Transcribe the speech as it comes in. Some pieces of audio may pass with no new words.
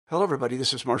Hello, everybody.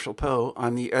 This is Marshall Poe.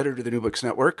 I'm the editor of the New Books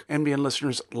Network. NBN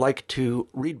listeners like to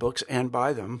read books and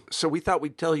buy them. So we thought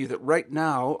we'd tell you that right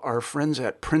now, our friends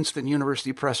at Princeton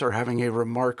University Press are having a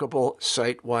remarkable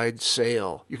site-wide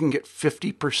sale. You can get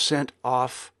 50%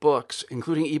 off books,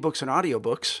 including ebooks and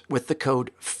audiobooks, with the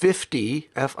code 50,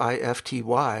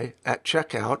 F-I-F-T-Y, at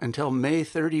checkout until May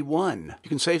 31. You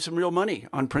can save some real money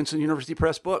on Princeton University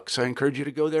Press books. I encourage you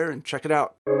to go there and check it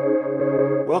out.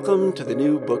 Welcome to the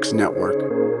New Books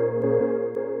Network.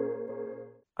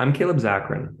 I'm Caleb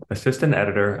Zakarin, assistant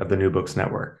editor of the New Books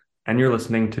Network, and you're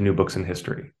listening to New Books in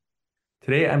History.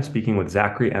 Today I'm speaking with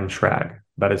Zachary M. Schrag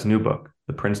about his new book,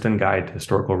 The Princeton Guide to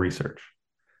Historical Research.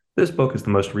 This book is the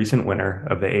most recent winner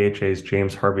of the AHA's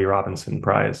James Harvey Robinson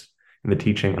Prize in the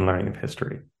Teaching and Learning of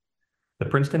History. The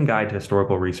Princeton Guide to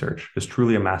Historical Research is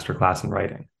truly a masterclass in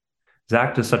writing.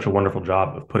 Zach does such a wonderful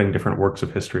job of putting different works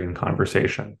of history in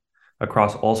conversation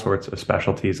across all sorts of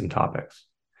specialties and topics.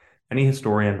 Any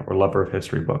historian or lover of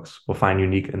history books will find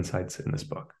unique insights in this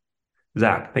book.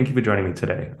 Zach, thank you for joining me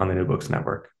today on the New Books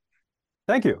Network.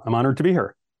 Thank you. I'm honored to be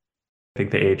here. I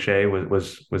think the AHA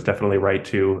was definitely right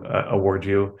to award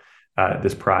you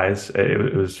this prize.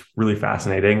 It was really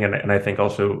fascinating. And I think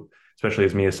also, especially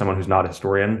as me, as someone who's not a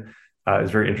historian,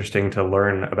 it's very interesting to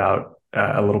learn about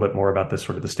a little bit more about this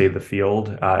sort of the state of the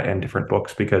field and different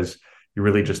books, because you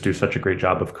really just do such a great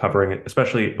job of covering it,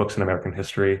 especially books in American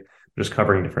history, just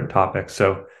covering different topics.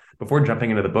 So before jumping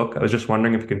into the book, I was just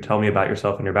wondering if you can tell me about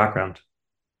yourself and your background.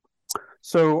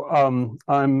 So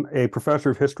I'm a professor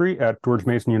of history at George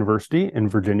Mason University in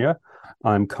Virginia.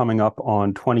 I'm coming up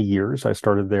on 20 years. I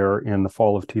started there in the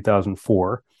fall of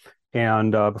 2004.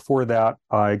 And before that,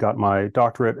 I got my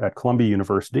doctorate at Columbia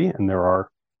University. And there are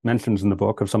mentions in the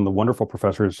book of some of the wonderful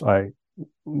professors I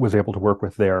was able to work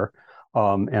with there,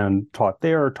 and taught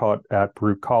at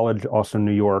Baruch College, also in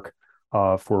New York,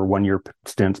 for 1-year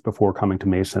stints before coming to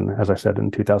Mason, as I said,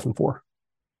 in 2004.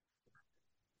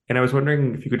 And I was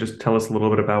wondering if you could just tell us a little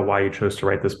bit about why you chose to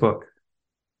write this book.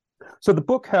 So the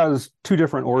book has two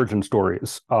different origin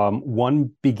stories.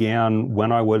 One began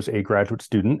when I was a graduate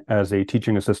student as a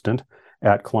teaching assistant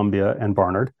at Columbia and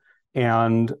Barnard.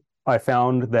 And I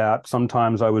found that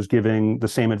sometimes I was giving the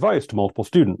same advice to multiple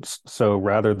students. So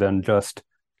rather than just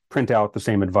print out the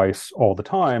same advice all the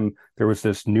time, there was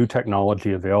this new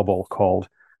technology available called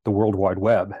the World Wide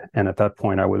Web. And at that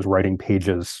point, I was writing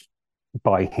pages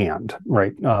by hand,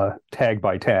 right, tag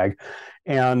by tag.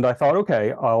 And I thought,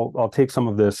 okay, I'll take some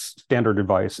of this standard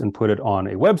advice and put it on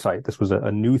a website. This was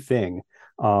a new thing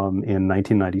in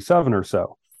 1997 or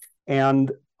so.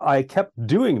 And I kept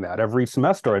doing that every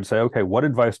semester. I'd say, okay, what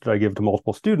advice did I give to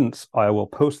multiple students? I will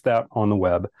post that on the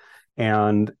web.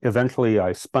 And eventually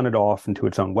I spun it off into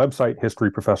its own website,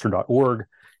 historyprofessor.org.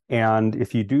 And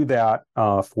if you do that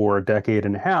for a decade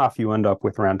and a half, you end up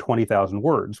with around 20,000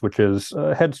 words, which is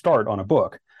a head start on a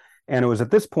book. And it was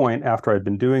at this point, after I'd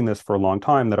been doing this for a long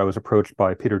time, that I was approached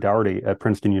by Peter Dougherty at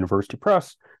Princeton University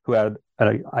Press, who had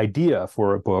an idea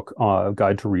for a book, a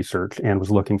guide to research, and was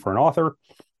looking for an author.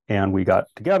 And we got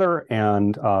together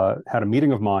and had a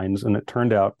meeting of minds. And it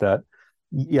turned out that,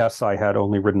 yes, I had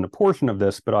only written a portion of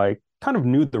this, but I kind of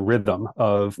knew the rhythm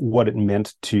of what it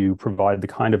meant to provide the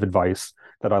kind of advice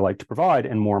that I like to provide,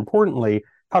 and more importantly,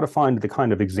 how to find the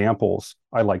kind of examples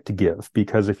I like to give.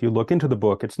 Because if you look into the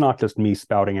book, it's not just me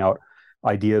spouting out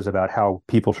ideas about how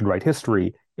people should write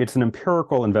history. It's an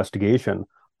empirical investigation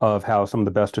of how some of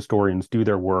the best historians do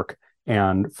their work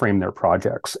and frame their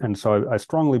projects. And so I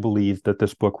strongly believe that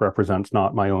this book represents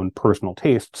not my own personal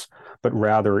tastes, but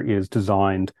rather is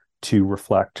designed to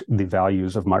reflect the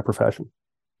values of my profession.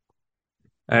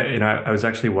 I was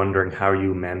actually wondering how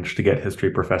you managed to get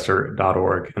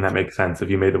historyprofessor.org, and that makes sense if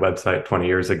you made the website 20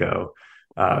 years ago,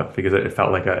 because it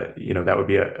felt like that would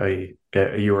be a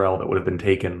URL that would have been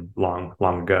taken long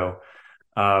ago.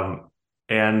 I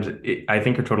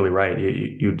think you're totally right.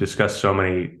 You discussed so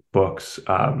many books.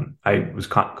 I was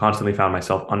constantly found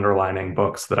myself underlining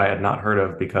books that I had not heard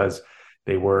of because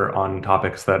they were on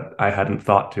topics that I hadn't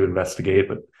thought to investigate,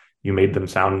 but you made them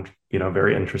sound,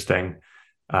 very interesting.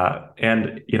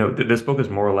 This book is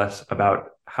more or less about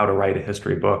how to write a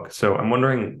history book. So I'm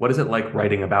wondering, what is it like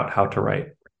writing about how to write?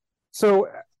 So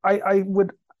I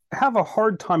would have a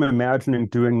hard time imagining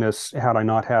doing this had I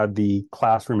not had the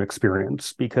classroom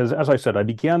experience, because as I said, I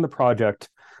began the project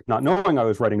not knowing I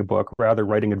was writing a book, rather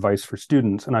writing advice for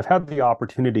students. And I've had the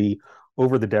opportunity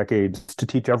over the decades to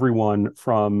teach everyone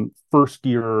from first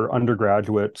year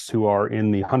undergraduates who are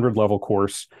in the 100-level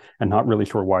course and not really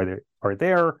sure why they are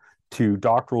there, to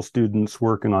doctoral students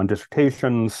working on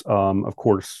dissertations, of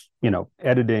course,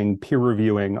 editing, peer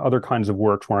reviewing, other kinds of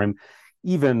works where I'm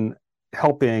even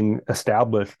helping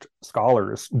established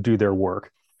scholars do their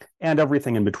work, and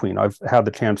everything in between. I've had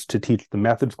the chance to teach the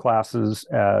methods classes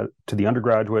to the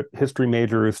undergraduate history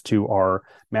majors, to our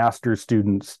master's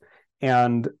students.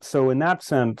 And so in that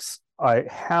sense, I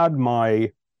had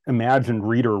my imagined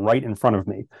reader right in front of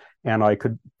me. And I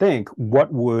could think,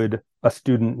 what would a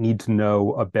student need to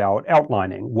know about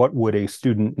outlining? What would a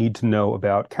student need to know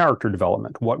about character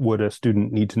development? What would a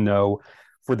student need to know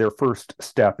for their first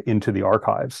step into the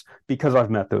archives? Because I've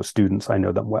met those students, I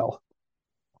know them well.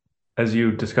 As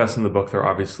you discuss in the book, there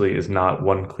obviously is not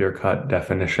one clear-cut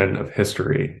definition of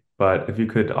history, but if you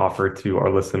could offer to our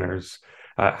listeners,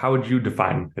 how would you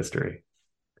define history?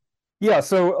 Yeah,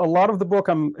 so a lot of the book,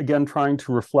 I'm again trying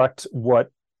to reflect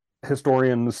what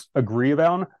historians agree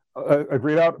about,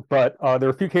 but there are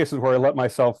a few cases where I let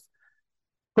myself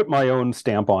put my own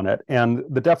stamp on it. And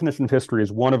the definition of history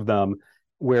is one of them,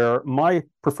 where my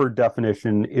preferred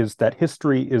definition is that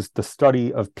history is the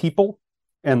study of people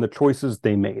and the choices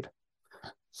they made.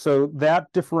 So that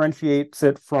differentiates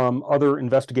it from other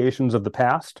investigations of the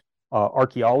past.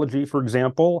 Archaeology, for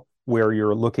example, where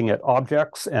you're looking at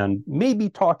objects and maybe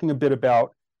talking a bit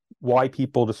about why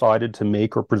people decided to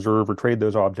make or preserve or trade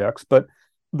those objects. But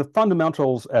the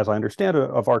fundamentals, as I understand it,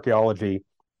 of archaeology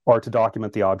are to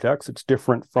document the objects. It's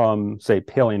different from, say,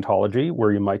 paleontology,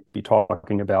 where you might be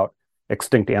talking about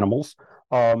extinct animals.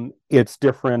 It's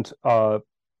different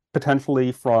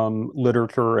potentially from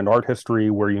literature and art history,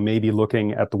 where you may be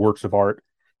looking at the works of art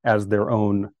as their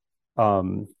own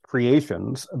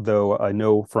creations, though I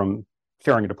know from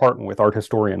sharing a department with art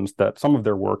historians that some of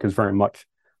their work is very much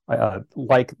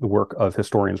like the work of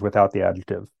historians without the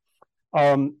adjective.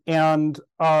 Again,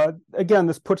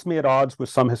 this puts me at odds with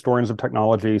some historians of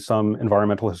technology, some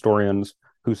environmental historians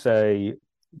who say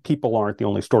people aren't the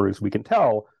only stories we can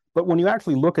tell. But when you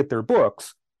actually look at their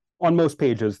books, on most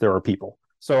pages, there are people.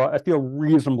 So I feel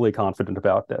reasonably confident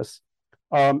about this.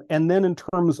 And then in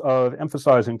terms of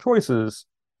emphasizing choices,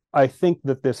 I think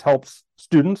that this helps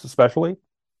students, especially,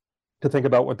 to think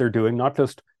about what they're doing, not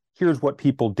just here's what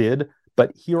people did,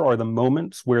 but here are the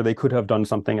moments where they could have done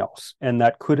something else. And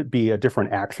that could be a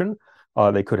different action.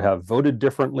 They could have voted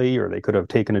differently, or they could have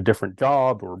taken a different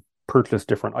job or purchased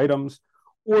different items,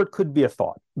 or it could be a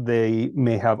thought. They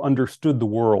may have understood the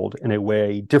world in a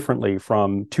way differently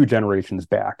from 2 generations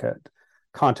back, a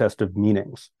contest of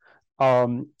meanings.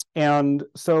 And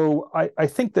so I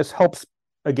think this helps,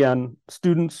 again,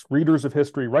 students, readers of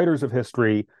history, writers of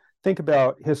history, think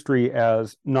about history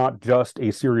as not just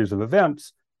a series of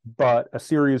events, but a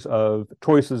series of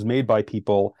choices made by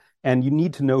people. And you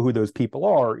need to know who those people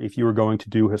are if you are going to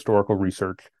do historical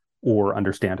research or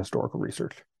understand historical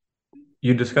research.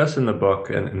 You discuss in the book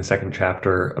and in the second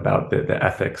chapter about the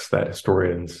ethics that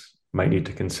historians might need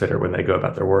to consider when they go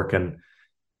about their work. And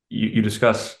you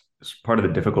discuss part of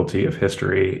the difficulty of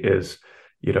history is,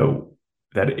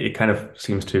 that it kind of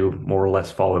seems to more or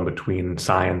less fall in between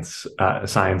science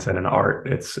and an art.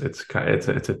 It's a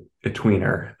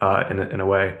tweener in a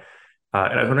way.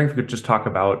 And I was wondering if you could just talk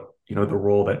about the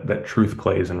role that truth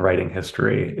plays in writing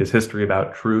history. Is history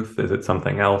about truth? Is it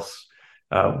something else?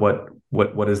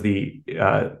 What is the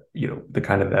the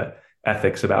kind of the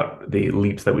ethics about the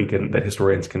leaps that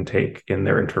historians can take in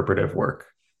their interpretive work?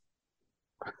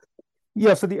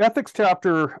 Yeah, so the ethics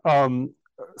chapter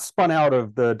spun out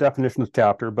of the definitions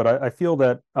chapter, but I feel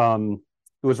that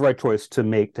it was the right choice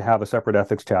to have a separate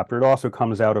ethics chapter. It also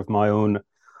comes out of my own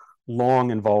long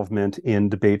involvement in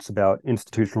debates about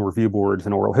institutional review boards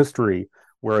and oral history,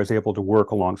 where I was able to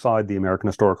work alongside the American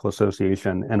Historical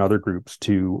Association and other groups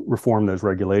to reform those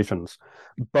regulations.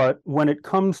 But when it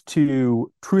comes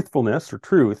to truthfulness or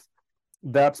truth,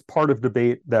 that's part of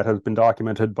debate that has been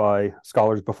documented by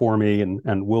scholars before me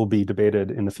and will be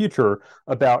debated in the future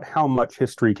about how much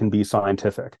history can be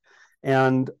scientific.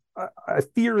 And I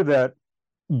fear that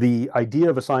the idea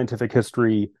of a scientific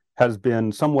history has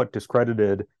been somewhat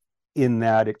discredited in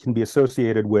that it can be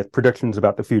associated with predictions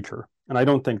about the future. And I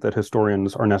don't think that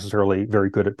historians are necessarily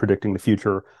very good at predicting the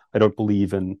future. I don't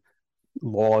believe in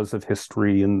laws of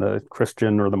history in the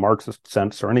Christian or the Marxist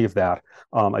sense or any of that.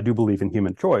 I do believe in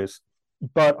human choice.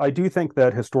 But I do think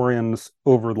that historians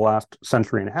over the last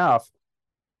century and a half,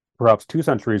 perhaps 2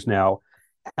 centuries now,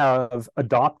 have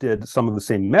adopted some of the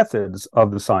same methods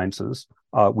of the sciences.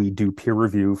 We do peer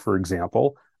review, for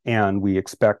example, and we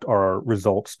expect our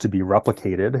results to be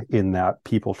replicated in that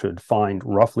people should find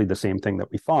roughly the same thing that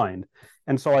we find.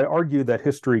 And so I argue that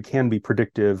history can be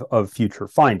predictive of future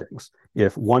findings.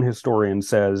 If one historian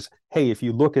says, hey, if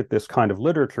you look at this kind of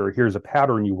literature, here's a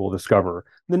pattern you will discover,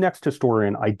 the next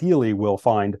historian ideally will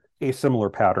find a similar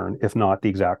pattern, if not the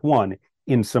exact one,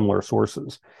 in similar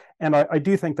sources. And I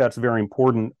do think that's very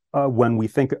important when we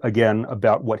think, again,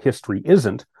 about what history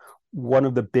isn't. One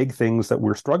of the big things that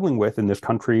we're struggling with in this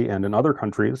country and in other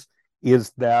countries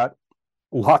is that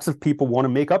lots of people want to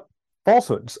make up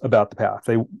falsehoods about the past.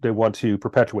 They want to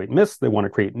perpetuate myths. They want to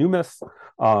create new myths.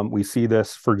 We see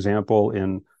this, for example,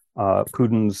 in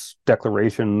Putin's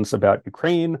declarations about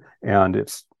Ukraine and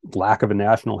its lack of a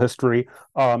national history.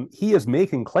 He is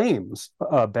making claims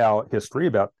about history,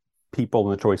 about people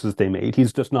and the choices they made.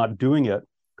 He's just not doing it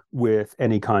with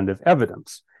any kind of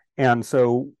evidence. And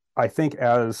so I think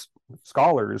as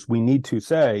scholars, we need to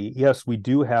say, yes, we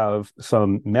do have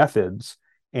some methods,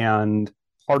 and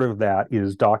part of that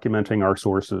is documenting our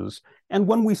sources. And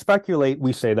when we speculate,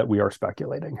 we say that we are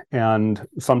speculating. And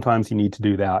sometimes you need to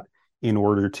do that in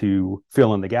order to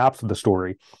fill in the gaps of the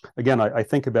story. Again, I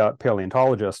think about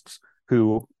paleontologists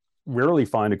who rarely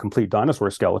find a complete dinosaur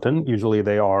skeleton. Usually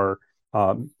they are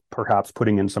perhaps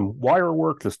putting in some wire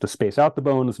work just to space out the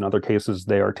bones. In other cases,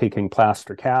 they are taking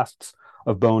plaster casts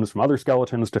of bones from other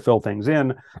skeletons to fill things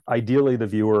in. Ideally, the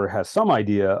viewer has some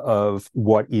idea of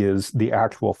what is the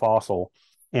actual fossil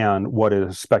and what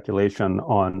is speculation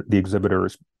on the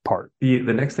exhibitor's part. The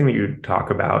next thing that you talk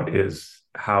about is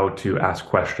how to ask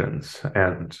questions.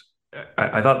 And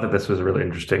I thought that this was a really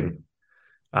interesting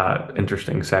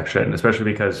section,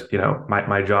 especially because,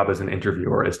 my job as an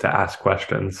interviewer is to ask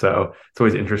questions. So it's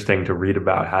always interesting to read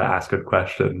about how to ask good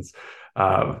questions.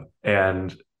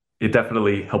 And it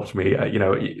definitely helps me,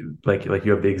 like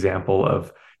you have the example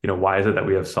of, why is it that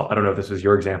we have salt? I don't know if this is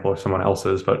your example or someone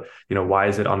else's, but, why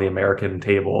is it on the American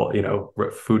table,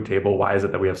 food table, why is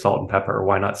it that we have salt and pepper?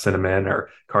 Why not cinnamon or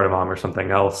cardamom or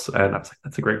something else? And I was like,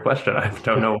 that's a great question. I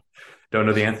don't know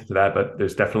the answer to that, but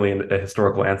there's definitely a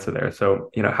historical answer there.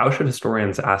 So, how should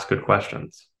historians ask good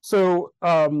questions? So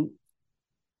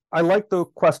I like the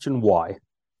question why.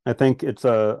 I think it's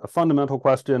a fundamental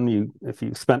question. If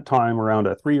you spent time around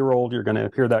a 3-year-old, you're going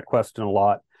to hear that question a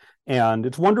lot. And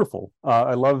it's wonderful.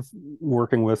 I love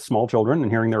working with small children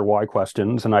and hearing their why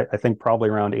questions. And I think probably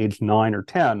around age 9 or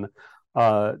 10,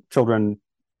 children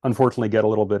unfortunately get a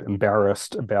little bit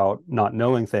embarrassed about not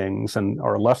knowing things and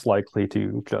are less likely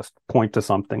to just point to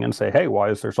something and say, hey,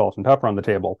 why is there salt and pepper on the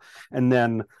table? And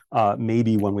then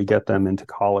maybe when we get them into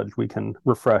college, we can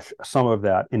refresh some of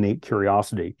that innate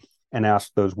curiosity and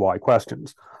ask those why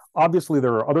questions. Obviously,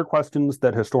 there are other questions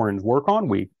that historians work on.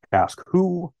 We ask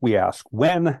who, we ask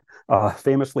when.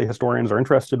 Famously, historians are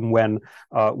interested in when.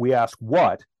 We ask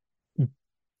what.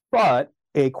 But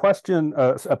a question,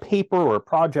 a paper or a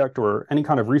project or any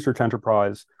kind of research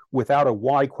enterprise without a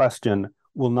why question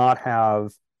will not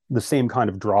have the same kind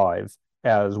of drive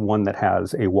as one that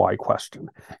has a why question.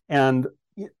 And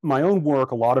my own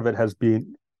work, a lot of it has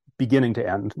been beginning to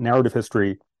end, narrative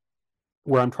history,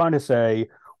 where I'm trying to say,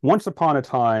 once upon a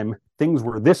time, things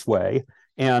were this way,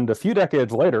 and a few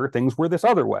decades later, things were this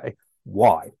other way.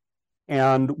 Why?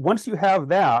 And once you have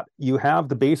that, you have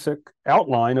the basic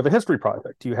outline of a history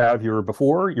project. You have your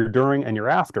before, your during, and your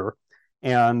after.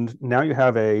 And now you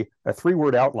have a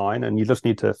 3-word outline, and you just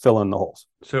need to fill in the holes.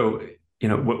 So,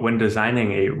 when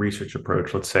designing a research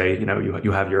approach, let's say,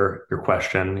 you have your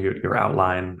question, your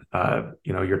outline,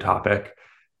 your topic.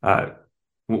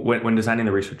 When designing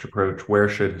the research approach, where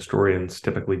should historians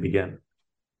typically begin?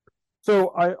 So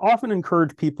I often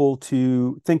encourage people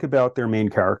to think about their main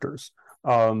characters.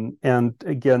 And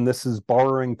again, this is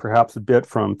borrowing perhaps a bit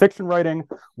from fiction writing,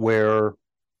 where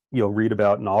you'll read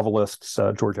about novelists,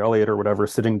 George Eliot or whatever,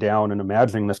 sitting down and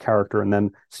imagining this character and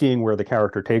then seeing where the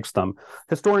character takes them.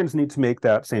 Historians need to make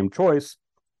that same choice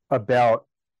about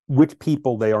which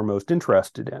people they are most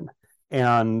interested in.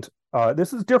 And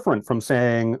this is different from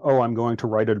saying, oh, I'm going to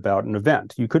write about an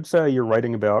event. You could say you're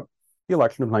writing about the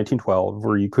election of 1912,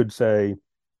 or you could say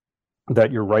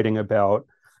that you're writing about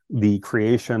the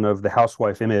creation of the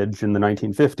housewife image in the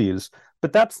 1950s,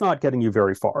 but that's not getting you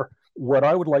very far. What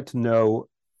I would like to know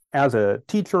as a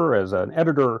teacher, as an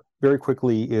editor, very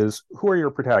quickly is, who are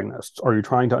your protagonists? Are you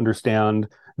trying to understand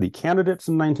the candidates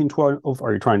in 1912?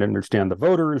 Are you trying to understand the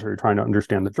voters? Are you trying to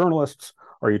understand the journalists?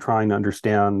 Are you trying to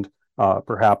understand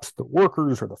perhaps the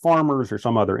workers or the farmers or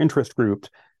some other interest group?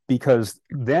 Because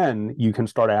then you can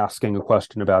start asking a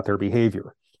question about their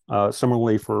behavior.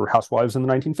 Similarly, for housewives in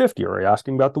the 1950s, are you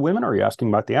asking about the women? Are you asking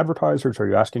about the advertisers? Are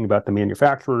you asking about the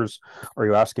manufacturers? Are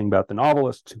you asking about the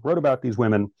novelists who wrote about these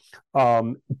women?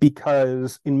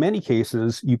 Because in many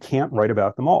cases, you can't write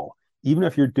about them all. Even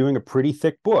if you're doing a pretty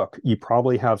thick book, you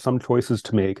probably have some choices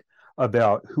to make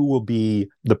about who will be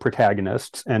the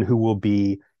protagonists and who will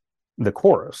be the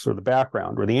chorus or the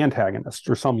background or the antagonist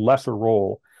or some lesser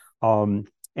role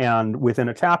And within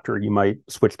a chapter, you might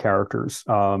switch characters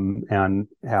and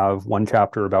have one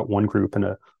chapter about one group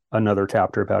and another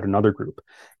chapter about another group.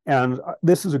 And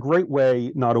this is a great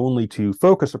way not only to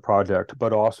focus a project,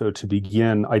 but also to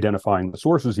begin identifying the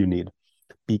sources you need,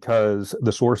 because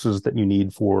the sources that you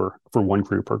need for one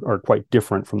group are quite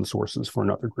different from the sources for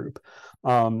another group.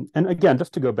 And again,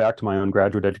 just to go back to my own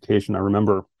graduate education, I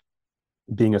remember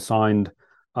being assigned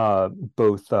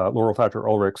both Laurel Thatcher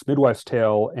Ulrich's Midwife's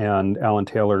Tale and Alan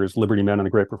Taylor's Liberty Men and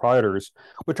the Great Proprietors,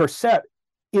 which are set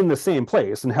in the same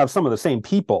place and have some of the same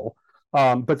people,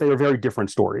 but they are very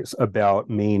different stories about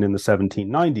Maine in the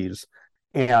 1790s.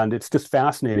 And it's just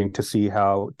fascinating to see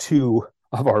how two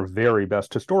of our very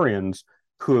best historians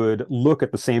could look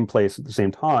at the same place at the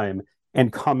same time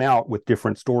and come out with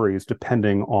different stories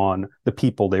depending on the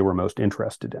people they were most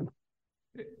interested in.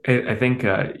 I think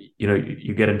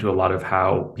you get into a lot of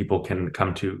how people can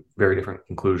come to very different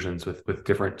conclusions with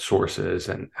different sources,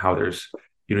 and how there's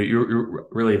you're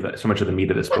really so much of the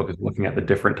meat of this book is looking at the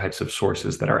different types of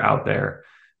sources that are out there.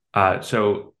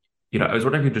 So I was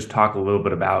wondering if you could just talk a little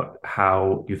bit about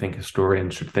how you think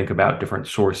historians should think about different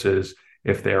sources.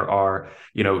 If there are,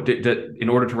 in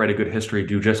order to write a good history,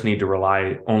 do you just need to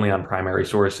rely only on primary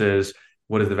sources?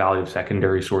 What is the value of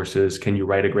secondary sources? Can you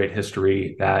write a great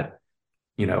history that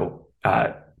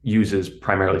uses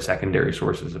primarily secondary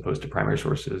sources as opposed to primary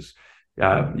sources?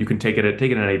 You can take it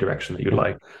in any direction that you'd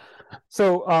like.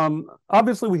 So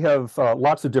obviously we have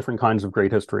lots of different kinds of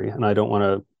great history, and I don't want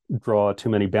to draw too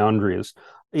many boundaries.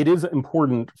 It is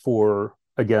important for,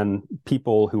 again,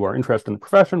 people who are interested in the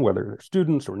profession, whether they're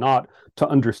students or not, to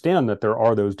understand that there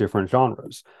are those different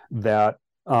genres. That,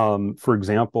 for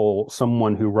example,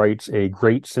 someone who writes a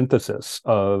great synthesis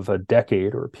of a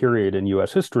decade or a period in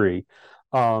U.S. history,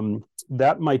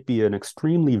 that might be an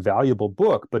extremely valuable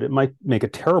book, but it might make a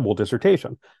terrible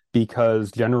dissertation,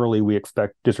 because generally we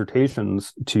expect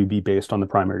dissertations to be based on the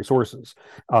primary sources.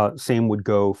 Same would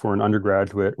go for an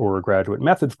undergraduate or a graduate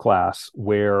methods class,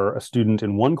 where a student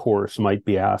in one course might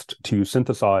be asked to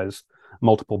synthesize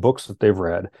multiple books that they've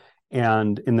read.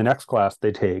 And in the next class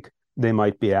they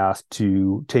might be asked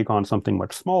to take on something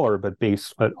much smaller, but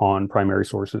base it on primary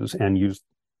sources and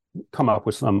come up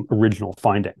with some original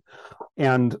finding.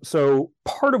 And so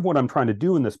part of what I'm trying to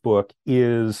do in this book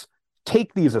is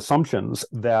take these assumptions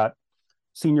that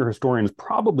senior historians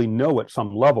probably know at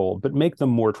some level, but make them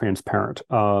more transparent,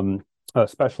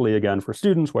 especially, again, for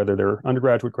students, whether they're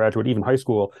undergraduate, graduate, even high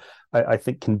school, I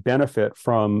think can benefit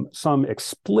from some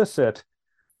explicit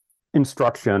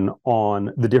instruction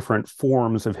on the different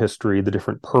forms of history, the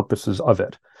different purposes of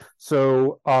it.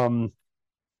 So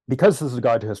because this is a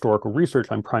guide to historical research,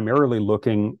 I'm primarily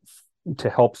looking to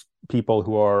help people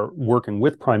who are working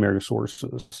with primary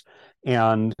sources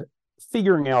and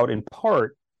figuring out in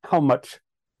part how much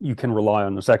you can rely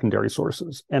on the secondary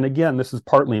sources. And again, this is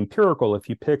partly empirical. If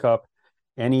you pick up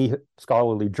any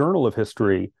scholarly journal of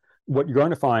history, what you're going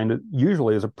to find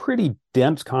usually is a pretty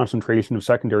dense concentration of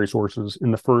secondary sources in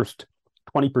the first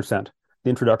 20%, the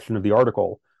introduction of the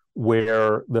article,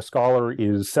 where the scholar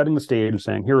is setting the stage and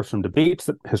saying, here are some debates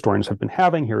that historians have been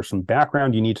having, here's some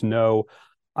background you need to know.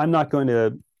 I'm not going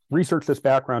to research this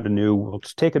background anew, we'll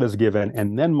just take it as a given,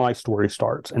 and then my story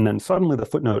starts. And then suddenly the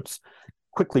footnotes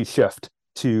quickly shift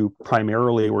to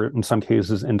primarily, or in some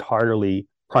cases entirely,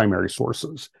 primary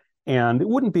sources. And it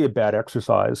wouldn't be a bad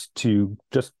exercise to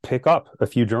just pick up a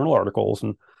few journal articles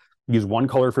and use one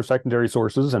color for secondary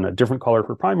sources and a different color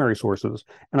for primary sources.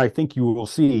 And I think you will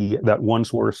see that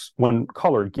one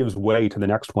color gives way to the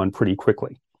next one pretty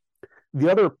quickly.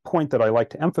 The other point that I like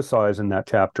to emphasize in that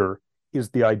chapter is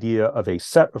the idea of a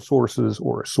set of sources,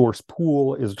 or a source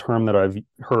pool is a term that I've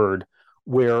heard,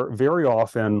 where very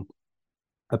often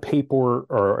a paper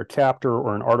or a chapter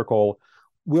or an article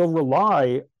will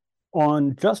rely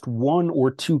on just one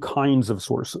or two kinds of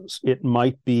sources. It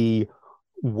might be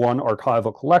one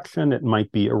archival collection, it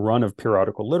might be a run of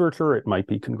periodical literature, it might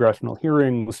be congressional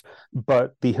hearings,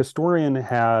 but the historian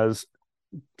has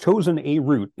chosen a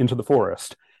route into the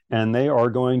forest, and they are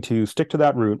going to stick to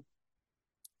that route.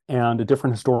 And a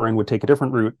different historian would take a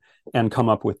different route and come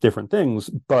up with different things.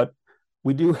 But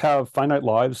we do have finite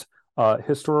lives.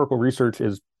 Historical research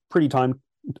is pretty time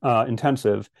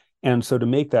intensive. And so to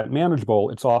make that manageable,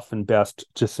 it's often best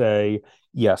to say,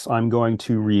 yes, I'm going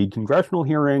to read congressional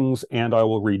hearings and I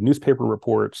will read newspaper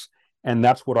reports. And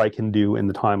that's what I can do in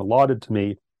the time allotted to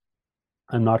me.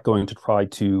 I'm not going to try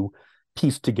to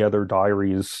piece together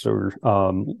diaries or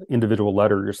individual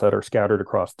letters that are scattered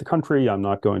across the country. I'm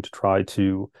not going to try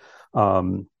to,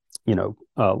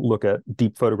 look at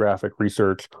deep photographic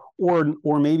research,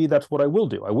 or maybe that's what I will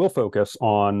do. I will focus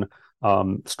on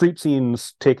street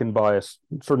scenes taken by a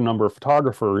certain number of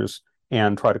photographers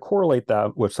and try to correlate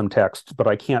that with some text, but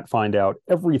I can't find out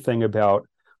everything about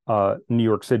New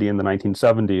York City in the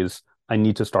 1970s. I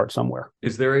need to start somewhere.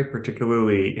 Is there a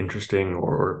particularly interesting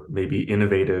or maybe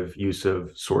innovative use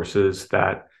of sources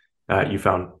that you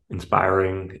found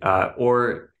inspiring?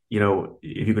 Or,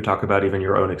 if you could talk about even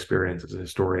your own experience as a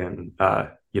historian,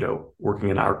 working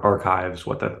in archives,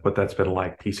 what that's been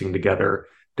like, piecing together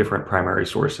different primary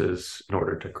sources in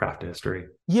order to craft a history.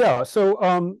 Yeah,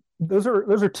 so those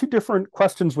are two different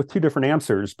questions with two different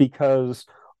answers, because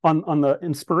on the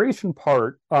inspiration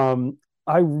part,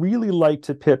 I really like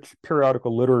to pitch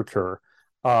periodical literature,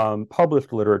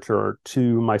 published literature,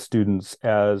 to my students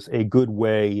as a good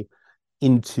way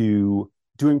into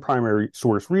doing primary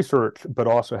source research, but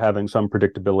also having some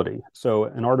predictability. So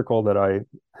an article that I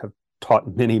have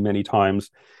taught many, many times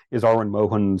is Arwen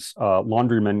Mohan's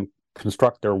Laundrymen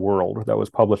Construct Their World, that was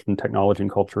published in Technology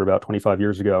and Culture about 25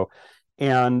 years ago.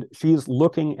 And she's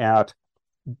looking at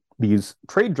these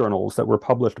trade journals that were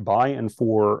published by and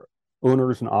for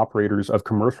owners and operators of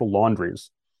commercial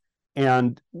laundries,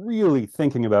 and really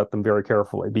thinking about them very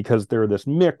carefully, because they're this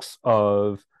mix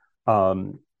of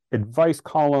advice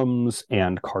columns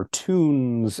and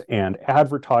cartoons and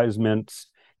advertisements,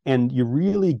 and you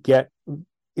really get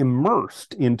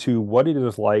immersed into what it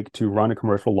is like to run a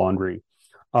commercial laundry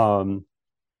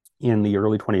in the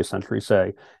early 20th century,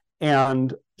 say.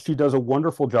 And she does a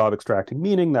wonderful job extracting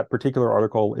meaning. That particular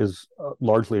article is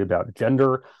largely about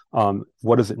gender.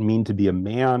 What does it mean to be a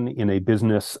man in a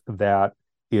business that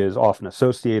is often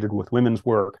associated with women's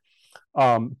work?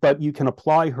 But you can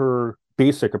apply her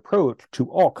basic approach to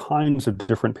all kinds of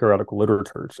different periodical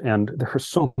literatures. And there are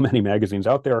so many magazines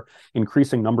out there,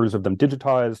 increasing numbers of them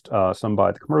digitized, some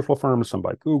by the commercial firms, some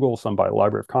by Google, some by the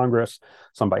Library of Congress,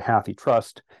 some by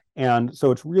HathiTrust. And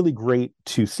so it's really great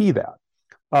to see that.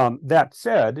 That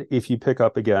said, if you pick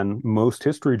up, again, most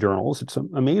history journals, it's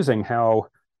amazing how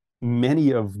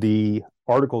many of the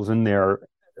articles in there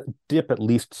dip at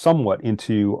least somewhat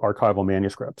into archival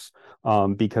manuscripts,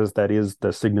 because that is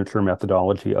the signature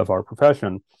methodology of our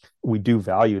profession. We do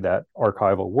value that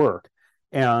archival work.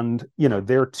 And,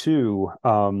 there too,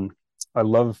 I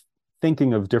love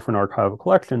thinking of different archival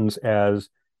collections as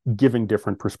giving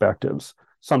different perspectives.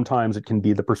 Sometimes it can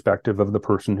be the perspective of the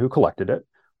person who collected it.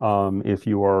 If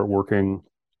you are working,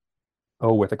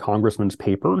 with a congressman's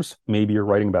papers, maybe you're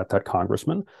writing about that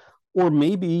congressman, or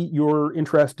maybe you're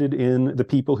interested in the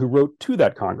people who wrote to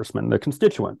that congressman, the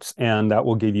constituents, and that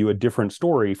will give you a different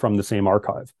story from the same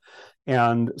archive.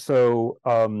 And so,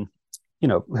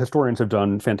 historians have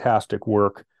done fantastic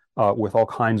work with all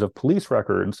kinds of police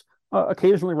records,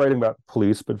 occasionally writing about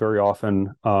police, but very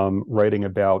often writing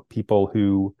about people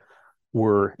who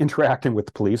were interacting with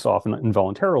the police, often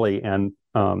involuntarily, and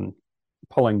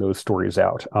pulling those stories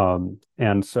out.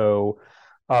 And so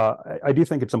I do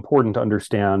think it's important to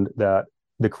understand that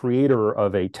the creator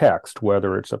of a text,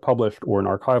 whether it's a published or an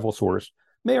archival source,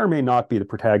 may or may not be the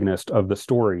protagonist of the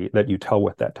story that you tell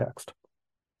with that text.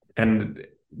 And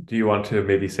do you want to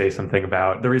maybe say something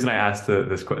about the reason I asked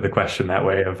the question that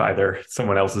way, of either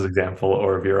someone else's example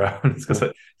or of your own? It's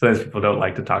because sometimes people don't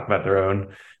like to talk about their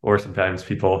own, or sometimes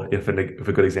people, if a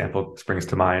good example springs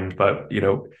to mind. But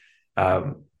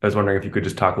I was wondering if you could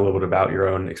just talk a little bit about your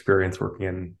own experience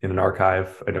working in an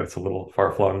archive. I know it's a little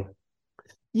far flung.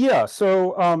 Yeah,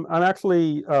 so I'm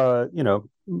actually,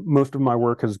 most of my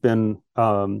work has been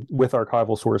with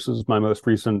archival sources. My most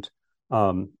recent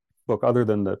book, other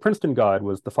than the Princeton Guide,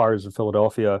 was The Fires of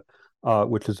Philadelphia,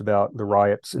 which is about the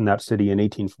riots in that city in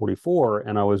 1844.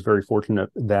 And I was very fortunate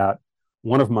that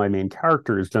one of my main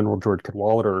characters, General George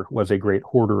Cadwalader, was a great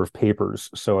hoarder of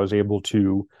papers. So I was able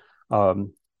to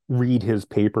read his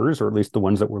papers, or at least the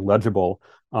ones that were legible,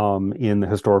 in the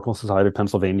Historical Society of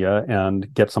Pennsylvania,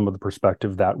 and get some of the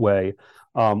perspective that way.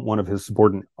 One of his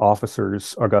subordinate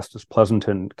officers, Augustus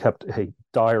Pleasanton, kept a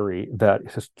diary that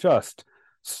is just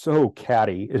so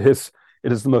catty. It is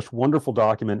the most wonderful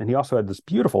document, and he also had this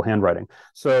beautiful handwriting.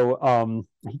 So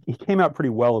he came out pretty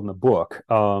well in the book.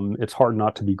 It's hard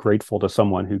not to be grateful to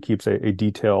someone who keeps a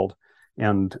detailed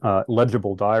and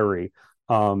legible diary,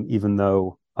 even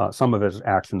though some of his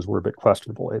actions were a bit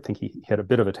questionable. I think he had a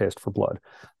bit of a taste for blood,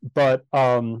 but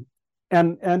and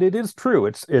it is true.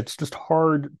 It's just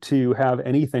hard to have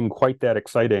anything quite that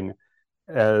exciting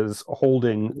as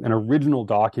holding an original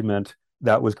document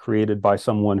that was created by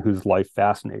someone whose life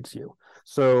fascinates you.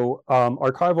 So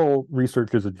archival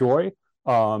research is a joy.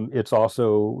 It's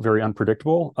also very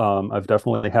unpredictable. I've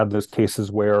definitely had those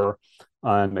cases where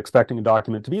I'm expecting a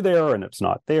document to be there and it's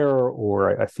not there,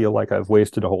 or I feel like I've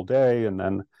wasted a whole day, and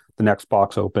then the next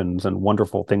box opens and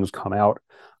wonderful things come out.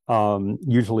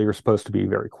 Usually you're supposed to be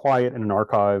very quiet in an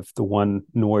archive. The one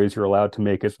noise you're allowed to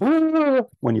make is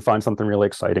when you find something really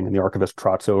exciting and the archivist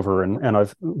trots over. And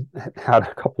I've had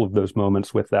a couple of those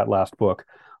moments with that last book.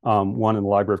 One in the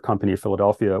Library of Company of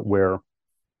Philadelphia, where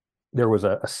there was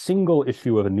a single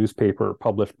issue of a newspaper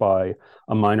published by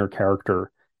a minor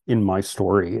character in my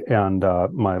story. And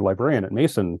my librarian at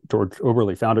Mason, George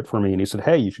Oberle, found it for me. And he said,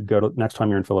 hey, you should go to next time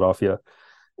you're in Philadelphia.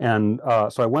 And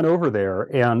so I went over there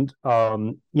and,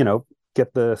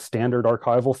 get the standard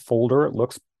archival folder. It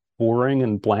looks boring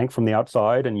and blank from the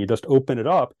outside, and you just open it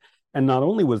up. And not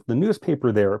only was the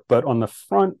newspaper there, but on the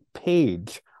front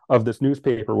page of this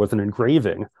newspaper was an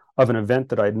engraving of an event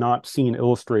that I had not seen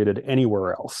illustrated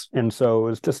anywhere else. And so it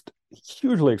was just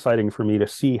hugely exciting for me to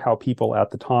see how people at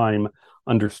the time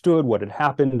understood what had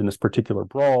happened in this particular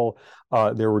brawl.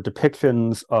 There were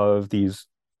depictions of these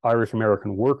Irish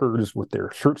American workers with their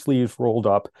shirt sleeves rolled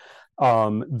up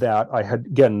that I had,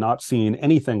 again, not seen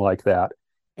anything like that.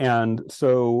 And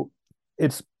so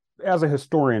it's, as a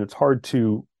historian, it's hard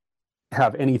to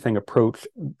have anything approach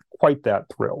quite that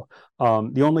thrill.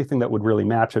 The only thing that would really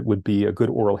match it would be a good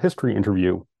oral history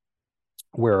interview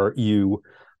where you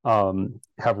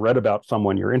have read about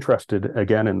someone you're interested,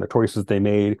 again, in the choices they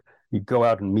made. You go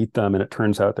out and meet them, and it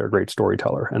turns out they're a great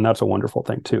storyteller. And that's a wonderful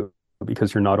thing, too,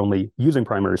 because you're not only using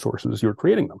primary sources, you're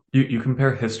creating them. You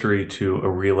compare history to a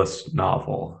realist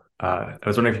novel. I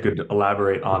was wondering if you could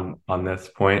elaborate on this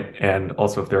point, and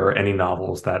also if there are any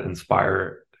novels that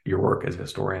inspire your work as a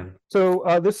historian. So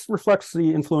this reflects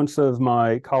the influence of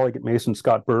my colleague at Mason,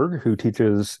 Scott Berg, who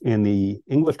teaches in the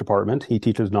English department. He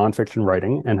teaches nonfiction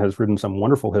writing and has written some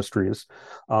wonderful histories.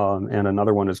 And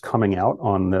another one is coming out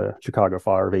on the Chicago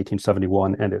Fire of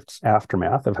 1871 and its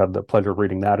aftermath. I've had the pleasure of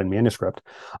reading that in manuscript.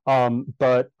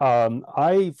 But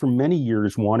I, for many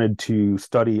years, wanted to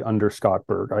study under Scott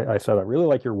Berg. I said, I really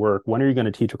like your work. When are you going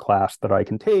to teach a class that I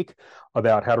can take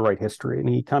about how to write history? And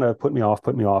he kind of put me off,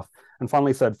 and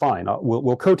finally said, fine,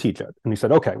 we'll co-teach it. And he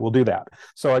said, okay, we'll do that.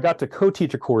 So I got to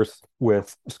co-teach a course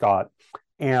with Scott,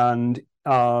 and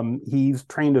he's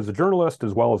trained as a journalist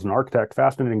as well as an architect,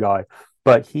 fascinating guy.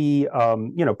 But he,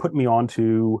 put me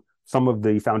onto some of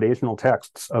the foundational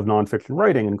texts of nonfiction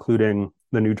writing, including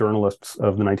the new journalists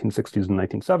of the 1960s and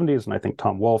 1970s. And I think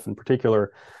Tom Wolfe in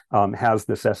particular has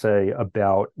this essay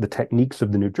about the techniques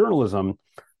of the new journalism,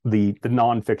 the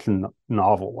nonfiction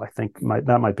novel. I think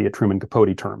that might be a Truman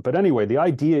Capote term. But anyway, the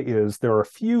idea is there are a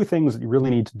few things that you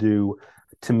really need to do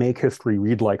to make history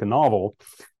read like a novel.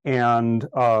 And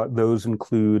those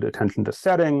include attention to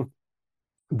setting.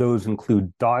 Those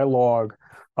include dialogue.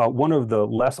 One of the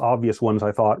less obvious ones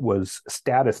I thought was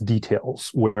status details,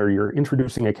 where you're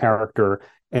introducing a character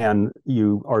and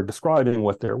you are describing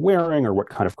what they're wearing or what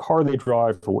kind of car they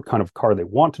drive or what kind of car they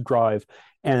want to drive.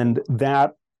 And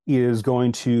that is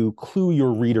going to clue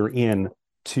your reader in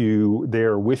to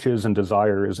their wishes and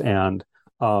desires and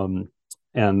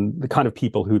the kind of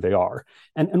people who they are.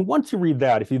 And once you read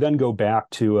that, if you then go back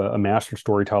to a master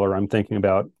storyteller, I'm thinking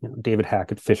about David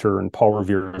Hackett Fischer and Paul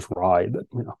Revere's Ride, that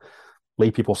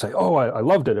lay people say, oh, I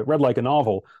loved it. It read like a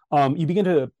novel. You begin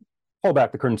to pull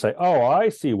back the curtain and say, oh, I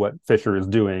see what Fischer is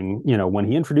doing. When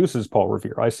he introduces Paul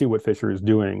Revere, I see what Fischer is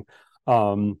doing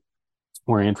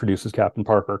where he introduces Captain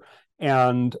Parker.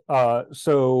 And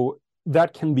so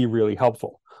that can be really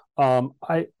helpful.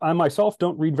 I myself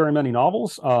don't read very many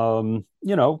novels.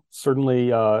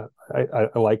 Certainly I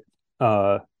like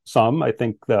some. I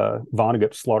think the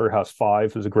Vonnegut's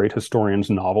Slaughterhouse-Five is a great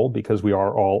historian's novel because we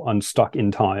are all unstuck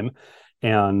in time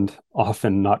and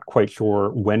often not quite sure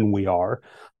when we are.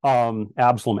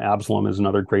 Absalom is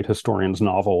another great historian's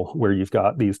novel where you've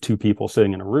got these two people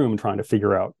sitting in a room trying to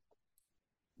figure out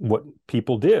what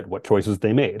people did, what choices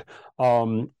they made.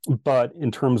 But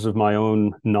in terms of my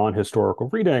own non-historical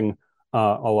reading,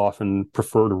 I'll often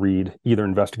prefer to read either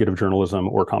investigative journalism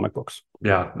or comic books.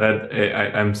 Yeah,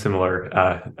 I'm similar.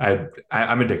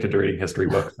 I'm addicted to reading history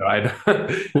books.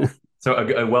 So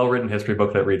a well-written history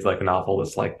book that reads like a novel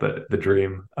is like the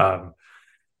dream. I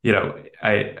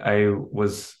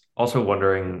was also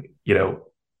wondering,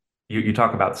 you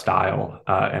talk about style,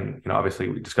 and obviously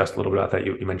we discussed a little bit about that.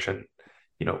 You mentioned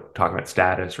talking about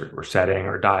status or setting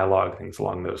or dialogue, things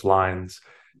along those lines.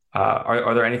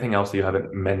 Are there anything else that you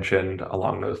haven't mentioned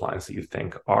along those lines that you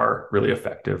think are really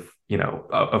effective?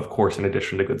 Of course, in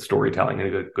addition to good storytelling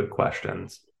and good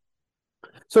questions.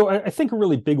 So I think a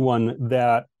really big one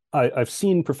that I've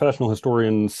seen professional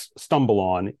historians stumble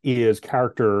on is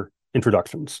character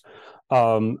introductions.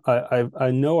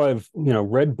 I know I've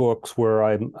read books where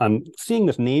I'm seeing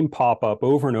this name pop up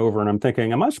over and over, and I'm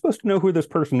thinking, am I supposed to know who this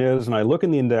person is? And I look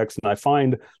in the index and I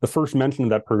find the first mention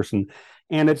of that person,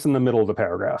 and it's in the middle of the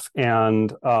paragraph,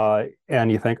 and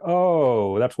you think,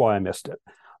 oh, that's why I missed it.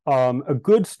 A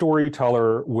good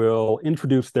storyteller will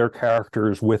introduce their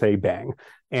characters with a bang.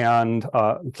 And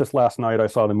just last night I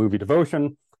saw the movie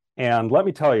Devotion, and let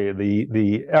me tell you,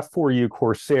 the F4U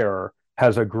Corsair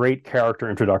has a great character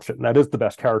introduction. That is the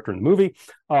best character in the movie.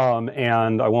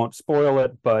 And I won't spoil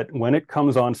it, but when it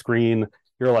comes on screen,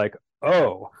 you're like,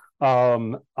 oh,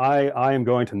 I am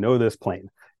going to know this plane.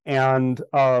 And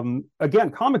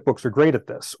again, comic books are great at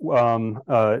this.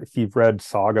 If you've read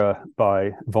Saga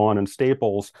by Vaughan and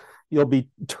Staples, you'll be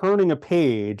turning a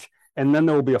page, and then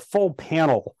there will be a full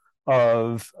panel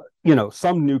of,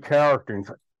 some new character. And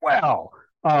you're like,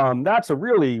 wow, that's a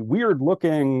really weird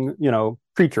looking,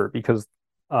 creature, because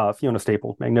Fiona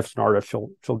Staples, magnificent artist,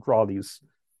 she'll draw these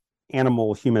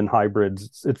animal human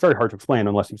hybrids. It's very hard to explain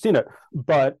unless you've seen it.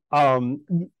 But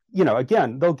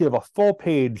again, they'll give a full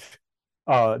page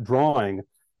drawing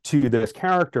to this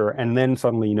character, and then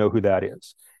suddenly you know who that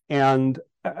is. And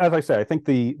as I say, I think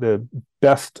the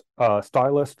best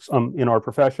stylists in our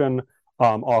profession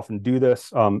often do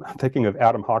this. I'm thinking of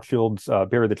Adam Hochschild's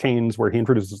Bury the Chains, where he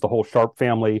introduces the whole Sharp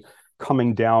family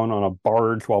coming down on a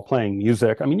barge while playing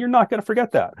music. I mean, you're not going to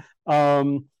forget that.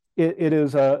 It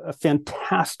is a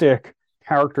fantastic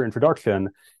character introduction,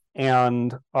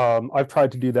 and I've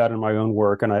tried to do that in my own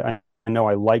work, and I know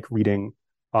I like reading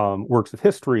works of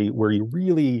history where you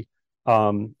really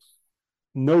know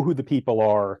who the people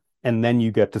are, and then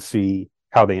you get to see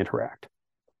how they interact.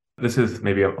 This is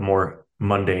maybe a more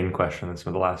mundane question than some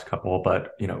of the last couple,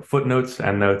 but footnotes,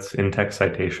 endnotes, in-text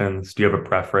citations, do you have a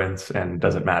preference, and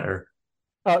does it matter?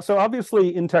 So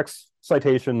obviously, in-text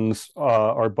citations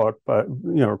are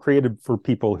created for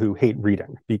people who hate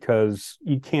reading, because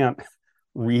you can't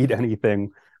read anything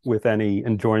with any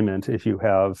enjoyment if you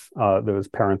have those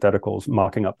parentheticals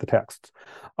mocking up the texts.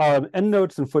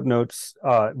 Endnotes and footnotes,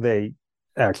 they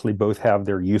actually both have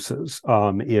their uses.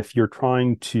 If you're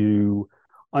trying to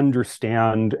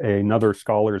understand another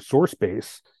scholar's source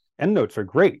base, endnotes are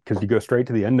great, because you go straight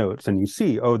to the endnotes and you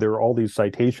see, oh, there are all these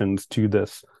citations to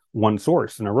this one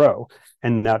source in a row.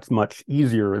 And that's much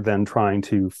easier than trying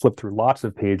to flip through lots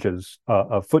of pages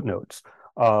of footnotes.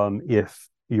 If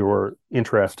you're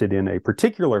interested in a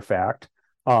particular fact,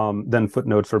 then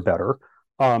footnotes are better.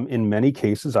 In many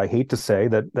cases, I hate to say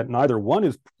that neither one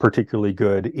is particularly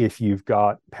good if you've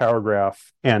got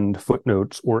paragraph end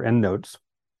footnotes or endnotes.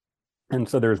 And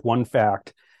so there's one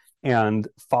fact and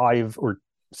 5 or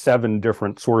 7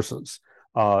 different sources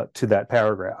to that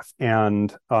paragraph.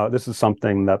 And this is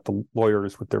something that the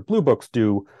lawyers with their blue books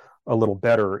do a little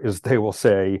better, is they will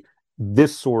say,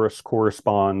 this source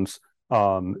corresponds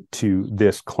to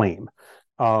this claim.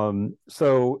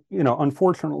 So,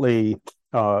 unfortunately,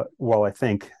 while I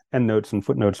think endnotes and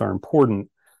footnotes are important,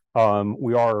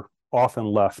 we are often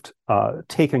left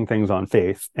taking things on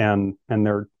faith. And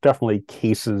there are definitely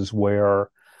cases where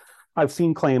I've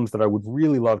seen claims that I would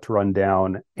really love to run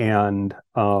down, and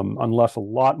unless a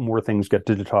lot more things get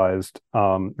digitized,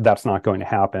 that's not going to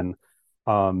happen,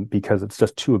 because it's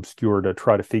just too obscure to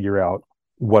try to figure out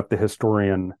what the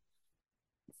historian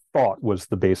thought was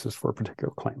the basis for a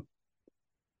particular claim.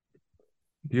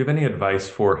 Do you have any advice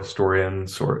for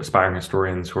historians or aspiring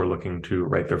historians who are looking to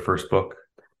write their first book?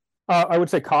 I would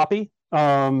say copy.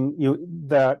 You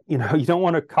don't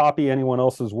want to copy anyone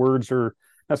else's words or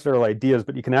necessarily ideas,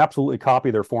 but you can absolutely copy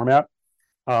their format.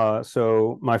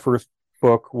 So my first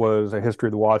book was A History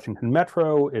of the Washington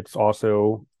Metro. It's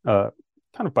also kind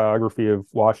of biography of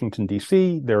Washington,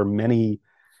 D.C. There are many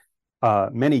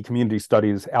community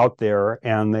studies out there,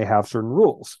 and they have certain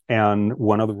rules. And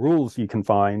one of the rules you can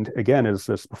find, again, is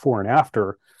this before and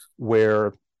after,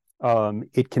 where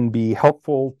it can be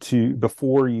helpful to,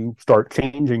 before you start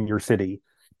changing your city,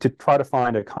 to try to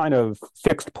find a kind of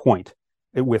fixed point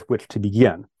with which to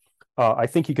begin. I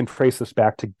think you can trace this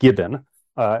back to Gibbon,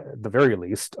 at the very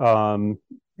least.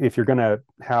 If you're going to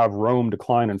have Rome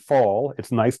decline and fall,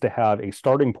 it's nice to have a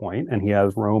starting point, and he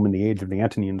has Rome in the age of the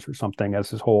Antonines or something as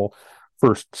his whole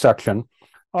first section.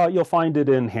 You'll find it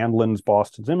in Handlin's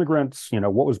Boston's Immigrants.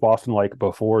 What was Boston like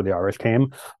before the Irish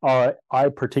came? I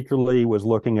particularly was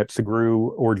looking at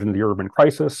Segru, Origin of the Urban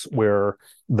Crisis, where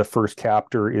the first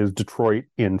chapter is Detroit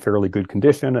in fairly good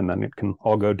condition, and then it can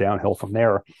all go downhill from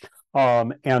there.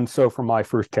 And so for my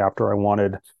first chapter, I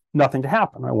wanted nothing to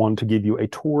happen. I wanted to give you a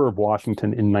tour of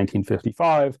Washington in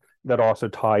 1955 that also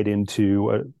tied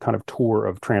into a kind of tour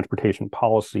of transportation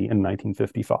policy in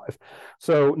 1955.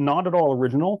 So not at all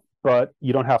original, but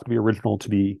you don't have to be original to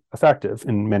be effective.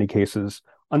 In many cases,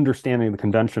 understanding the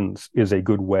conventions is a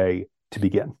good way to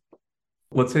begin.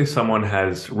 Let's say someone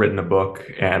has written a book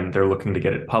and they're looking to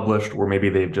get it published, or maybe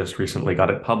they've just recently got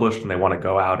it published and they want to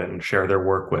go out and share their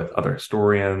work with other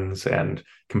historians and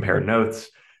compare notes.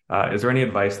 Is there any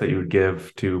advice that you would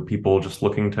give to people just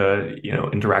looking to,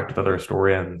 interact with other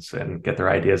historians and get their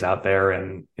ideas out there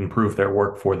and improve their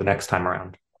work for the next time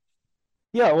around?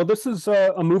 Yeah, well, this is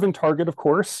a moving target, of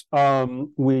course.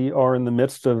 We are in the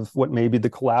midst of what may be the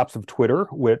collapse of Twitter,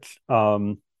 which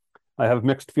I have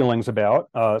mixed feelings about.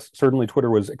 Certainly, Twitter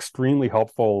was extremely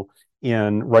helpful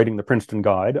in writing the Princeton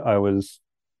Guide. I was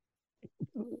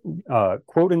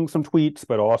quoting some tweets,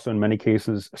 but also in many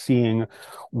cases seeing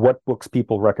what books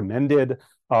people recommended,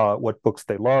 what books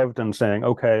they loved, and saying,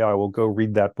 okay, I will go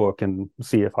read that book and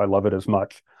see if I love it as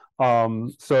much.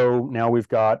 So now we've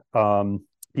got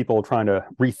people trying to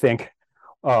rethink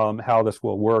how this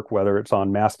will work, whether it's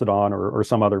on Mastodon or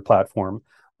some other platform.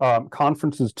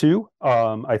 Conferences, too,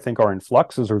 I think are in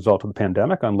flux as a result of the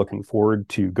pandemic. I'm looking forward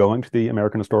to going to the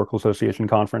American Historical Association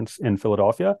conference in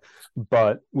Philadelphia,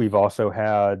 but we've also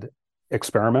had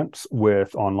experiments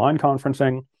with online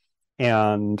conferencing,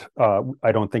 and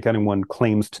I don't think anyone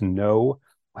claims to know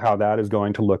how that is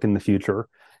going to look in the future.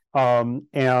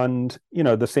 And,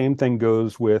 the same thing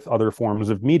goes with other forms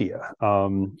of media.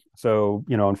 So,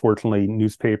 unfortunately,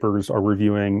 newspapers are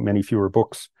reviewing many fewer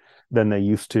books than they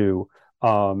used to.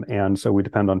 And so we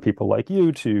depend on people like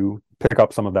you to pick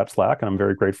up some of that slack, and I'm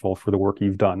very grateful for the work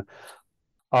you've done.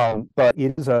 But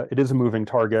it is a moving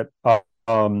target.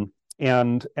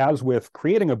 And as with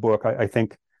creating a book, I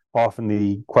think often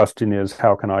the question is,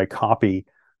 how can I copy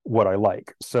what I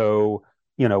like? So,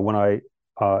 when I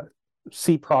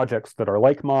see projects that are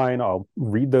like mine, I'll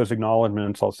read those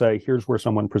acknowledgments. I'll say, here's where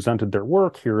someone presented their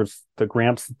work. Here's the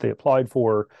grants that they applied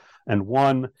for and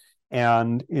won.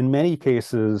 And in many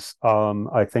cases,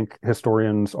 I think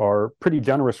historians are pretty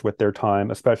generous with their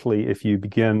time, especially if you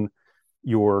begin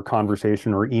your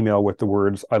conversation or email with the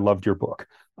words, I loved your book.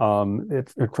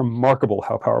 It's remarkable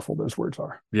how powerful those words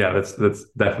are. Yeah, that's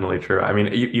definitely true. I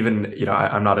mean, even,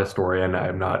 I'm not a historian,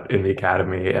 I'm not in the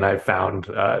academy, and I've found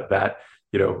that,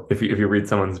 if you read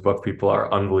someone's book, people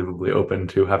are unbelievably open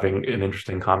to having an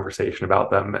interesting conversation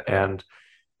about them. And,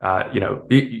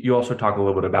 you also talk a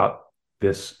little bit about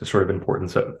this sort of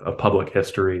importance of public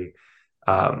history,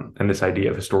 and this idea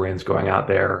of historians going out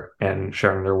there and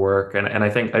sharing their work. And I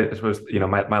suppose,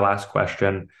 my last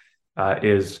question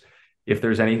is if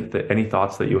there's any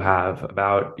thoughts that you have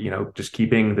about, just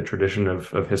keeping the tradition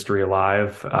of history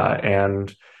alive,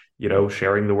 and,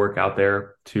 sharing the work out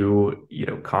there to,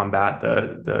 combat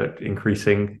the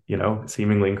increasing,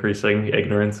 seemingly increasing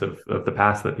ignorance of the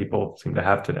past that people seem to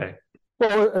have today.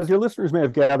 Well, as your listeners may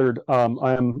have gathered,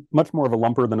 I am much more of a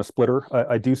lumper than a splitter.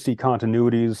 I do see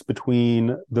continuities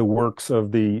between the works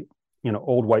of the,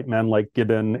 old white men like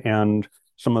Gibbon and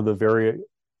some of the very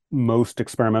most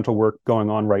experimental work going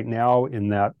on right now, in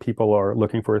that people are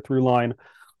looking for a through line.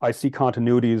 I see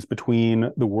continuities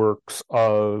between the works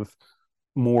of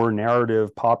more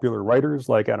narrative popular writers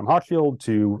like Adam Hochschild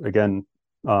to, again,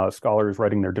 scholars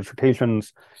writing their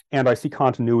dissertations. And I see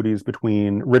continuities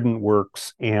between written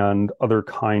works and other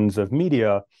kinds of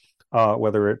media,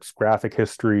 whether it's graphic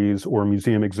histories or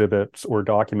museum exhibits or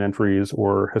documentaries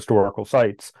or historical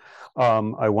sites.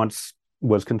 I once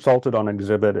was consulted on an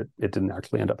exhibit. It didn't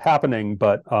actually end up happening,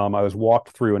 but I was walked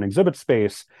through an exhibit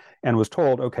space and was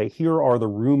told, okay, here are the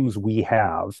rooms we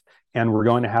have, and we're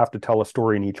going to have to tell a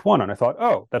story in each one. And I thought,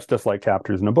 oh, that's just like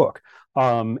chapters in a book.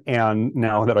 And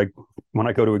now that when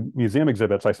I go to museum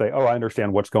exhibits, I say, oh, I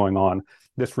understand what's going on.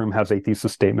 This room has a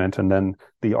thesis statement, and then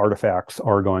the artifacts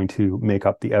are going to make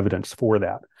up the evidence for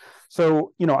that.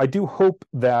 So, I do hope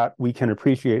that we can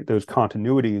appreciate those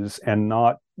continuities and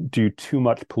not do too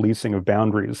much policing of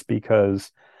boundaries,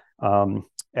 because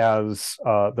as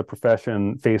the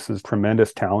profession faces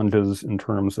tremendous challenges in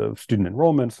terms of student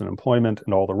enrollments and employment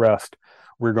and all the rest,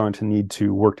 we're going to need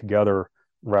to work together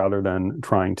rather than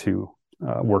trying to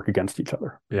work against each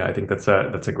other. Yeah, I think that's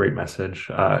a great message,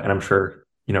 and I'm sure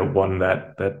one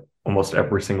that almost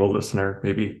every single listener,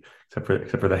 maybe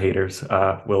except for the haters,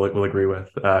 will agree with.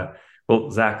 Well,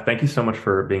 Zach, thank you so much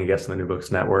for being a guest on the New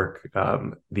Books Network.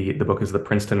 The book is The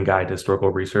Princeton Guide to Historical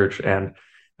Research, and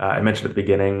I mentioned at the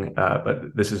beginning,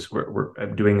 but this is we're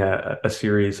doing a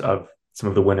series of some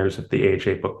of the winners of the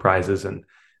AHA book prizes, and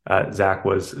Zach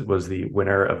was the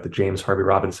winner of the James Harvey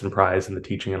Robinson Prize in the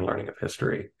Teaching and Learning of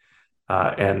History,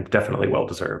 and definitely well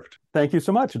deserved. Thank you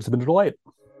so much. It's been a delight.